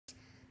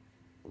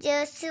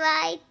just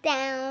write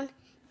down,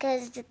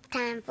 'cause it's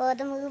time for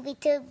the movie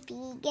to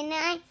begin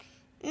right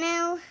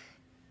now.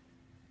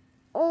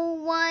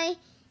 Oh, I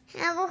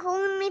have a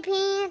hole in my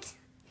pants.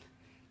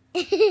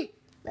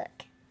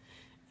 Look.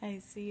 I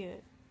see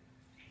it.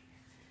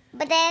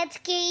 But that's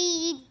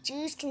okay,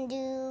 Juice can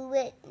do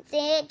it.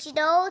 Stitch it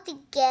all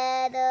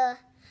together.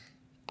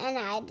 And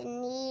I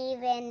didn't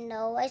even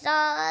know I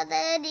saw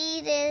the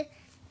needle.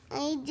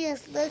 I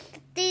just looked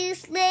at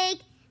this leg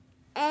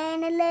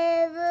and I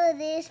level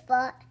this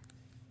spot.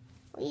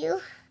 Will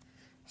you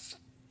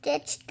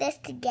stitch this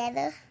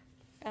together?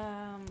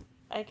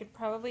 I could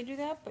probably do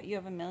that, but you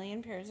have a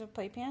million pairs of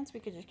play pants. We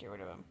could just get rid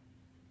of them.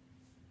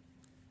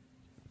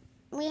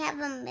 We have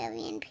a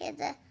million pairs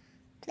of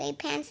play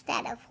pants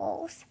that have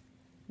holes.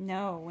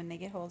 No, when they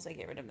get holes, I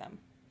get rid of them.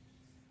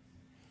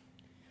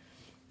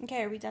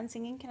 Okay, are we done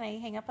singing? Can I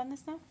hang up on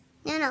this now?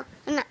 No,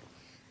 I'm not.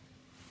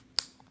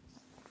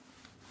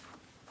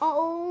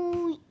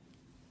 Oh,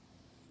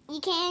 you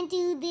can't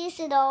do this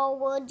at all.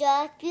 We're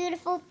just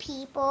beautiful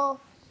people.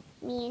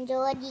 Me and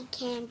Jordy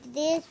can't do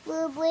this.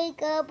 We'll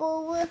break up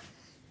or we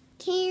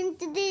can't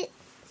do this.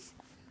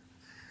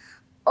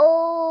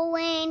 Oh,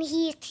 when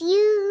he's to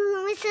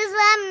you, Mrs.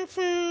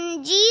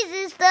 Robinson,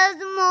 Jesus loves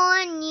them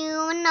more than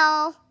you and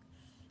all.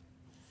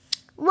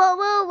 Whoa,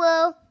 whoa,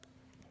 whoa.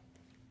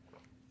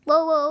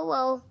 Whoa, whoa,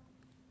 whoa.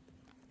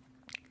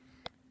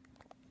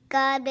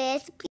 God bless.